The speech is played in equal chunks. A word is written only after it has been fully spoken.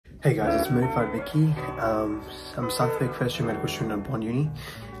Hey guys, it's Sathvik. I'm Sathvik, first year medical student at Bond Uni.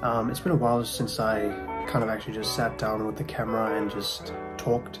 It's been a while since I kind of actually just sat down with the camera and just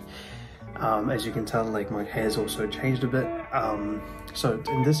talked. As you can tell, like, my hair's also changed a bit. So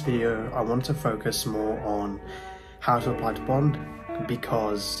in this video, I want to focus more on how to apply to Bond,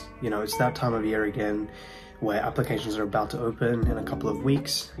 because, you know, it's that time of year again where applications are about to open in a couple of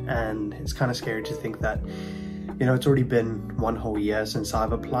weeks, and it's kind of scary to think that, you know, it's already been one whole year since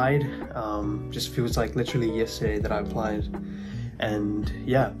I've applied. Just feels like literally yesterday that I applied. And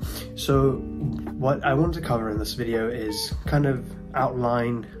yeah, so what I wanted to cover in this video is kind of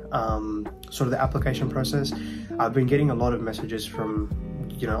outline sort of the application process. I've been getting a lot of messages from,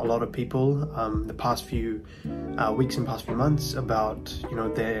 you know, a lot of people the past few weeks and past few months about, you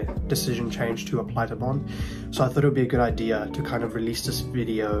know, their decision change to apply to Bond. So I thought it would be a good idea to kind of release this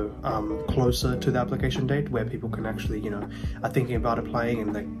video closer to the application date, where people can actually, you know, are thinking about applying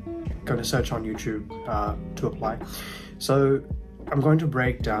and they're going to search on YouTube to apply. So I'm going to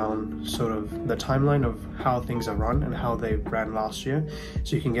break down sort of the timeline of how things are run and how they ran last year,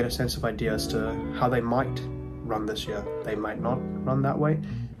 so you can get a sense of idea as to how they might run this year. They might not run that way,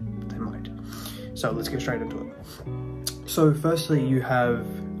 but they might. So let's get straight into it. So firstly, you have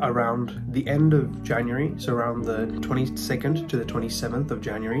around the end of January, so around the 22nd to the 27th of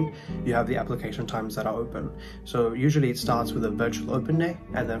January, you have the application times that are open. So usually it starts with a virtual open day,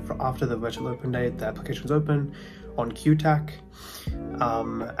 and then after the virtual open day, the application's open on QTAC,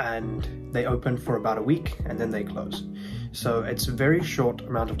 and they open for about a week and then they close. So it's a very short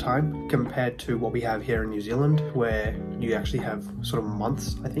amount of time compared to what we have here in New Zealand, where you actually have sort of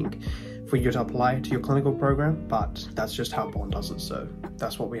months, I think, for you to apply to your clinical program, but that's just how Bond does it, so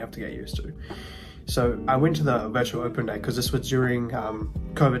that's what we have to get used to. So I went to the virtual open day because this was during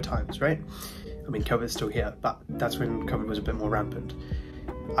COVID times, right? I mean, COVID's still here, but that's when COVID was a bit more rampant.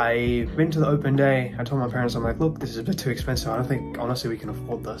 I went to the open day. I told my parents, I'm like, look, this is a bit too expensive. I don't think, honestly, we can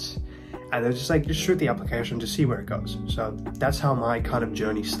afford this. And they're just like, just shoot the application to see where it goes. So that's how my kind of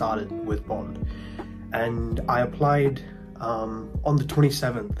journey started with Bond. And I applied on the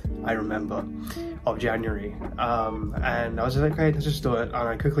 27th, I remember, of January. And I was like, okay, let's just do it. And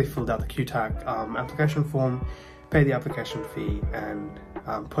I quickly filled out the QTAC application form, paid the application fee, and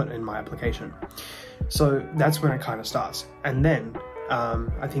put in my application. So that's when it kind of starts. And then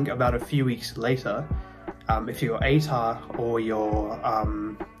I think about a few weeks later, if your ATAR or your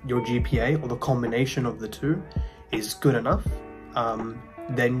GPA or the combination of the two is good enough,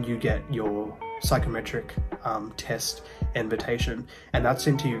 then you get your psychometric test invitation, and that's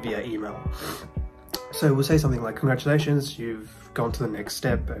sent to you via email. So we'll say something like, congratulations, you've gone to the next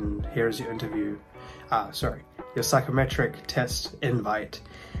step, and here's your interview, your psychometric test invite.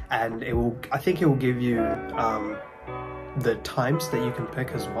 And it will, I think it will give you the times that you can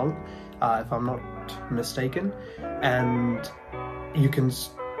pick as well, if I'm not mistaken, and you can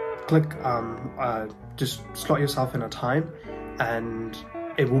click just slot yourself in a time, and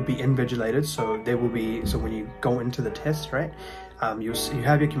it will be invigilated. So there will be, so when you go into the test, right, you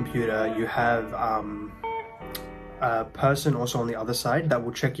have your computer, you have a person also on the other side that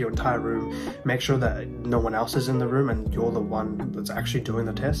will check your entire room, make sure that no one else is in the room and you're the one that's actually doing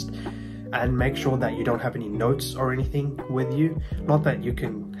the test, and make sure that you don't have any notes or anything with you. Not that you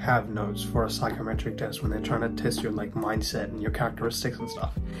can have notes for a psychometric test when they're trying to test your, like, mindset and your characteristics and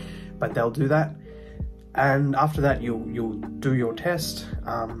stuff, but they'll do that. And after that, you'll do your test,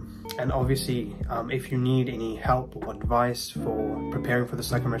 and obviously if you need any help or advice for preparing for the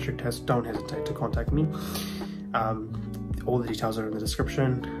psychometric test, don't hesitate to contact me. All the details are in the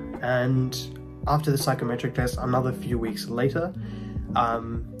description. And after the psychometric test, another few weeks later,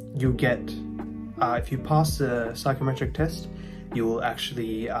 you get, if you pass the psychometric test, you will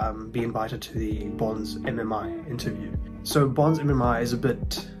actually be invited to the Bond's MMI interview. So Bond's MMI is a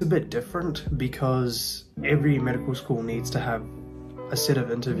bit different, because every medical school needs to have a set of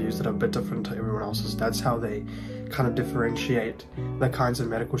interviews that are a bit different to everyone else's. That's how they kind of differentiate the kinds of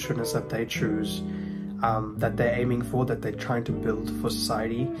medical students that they choose, that they're aiming for, that they're trying to build for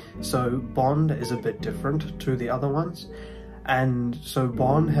society. So Bond is a bit different to the other ones. And so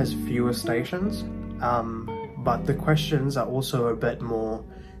Bond has fewer stations, but the questions are also a bit more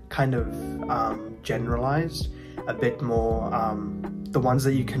kind of generalized, a bit more the ones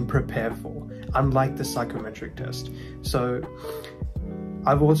that you can prepare for, unlike the psychometric test. So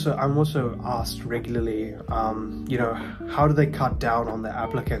I'm also asked regularly, you know, how do they cut down on the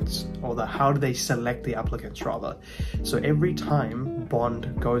applicants, or how do they select the applicants rather? So every time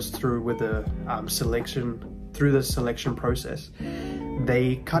Bond goes through with the through the selection process,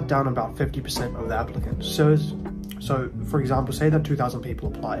 they cut down about 50% of the applicants. So So for example, say that 2,000 people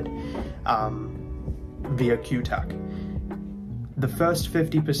applied via QTAC. The first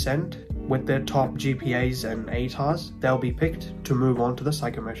 50% with their top GPAs and ATARs, they'll be picked to move on to the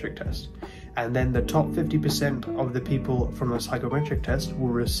psychometric test. And then the top 50% of the people from the psychometric test will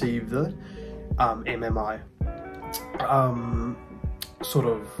receive the MMI sort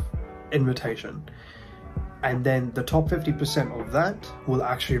of invitation. And then the top 50% of that will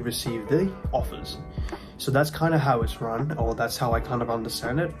actually receive the offers. So that's kind of how it's run, or that's how I kind of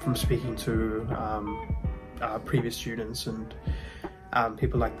understand it from speaking to previous students and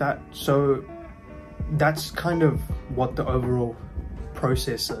people like that. So that's kind of what the overall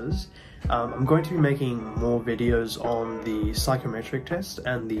process is. I'm going to be making more videos on the psychometric test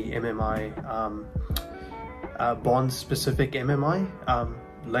and the MMI, Bond-specific MMI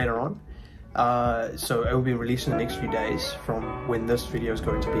later on. So it will be released in the next few days from when this video is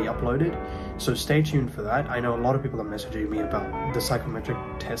going to be uploaded. So stay tuned for that. I know a lot of people are messaging me about the psychometric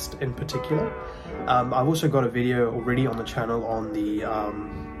test in particular. I've also got a video already on the channel on the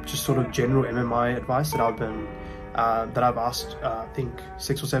just sort of general MMI advice that I've asked I think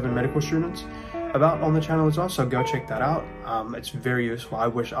 6 or 7 medical students about on the channel as well. So go check that out. It's very useful. I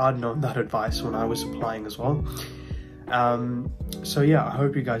wish I'd known that advice when I was applying as well. So yeah, I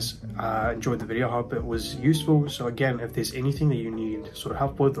hope you guys enjoyed the video. I hope it was useful. So again, if there's anything that you need sort of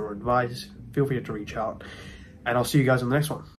help with or advice, feel free to reach out, and I'll see you guys in the next one.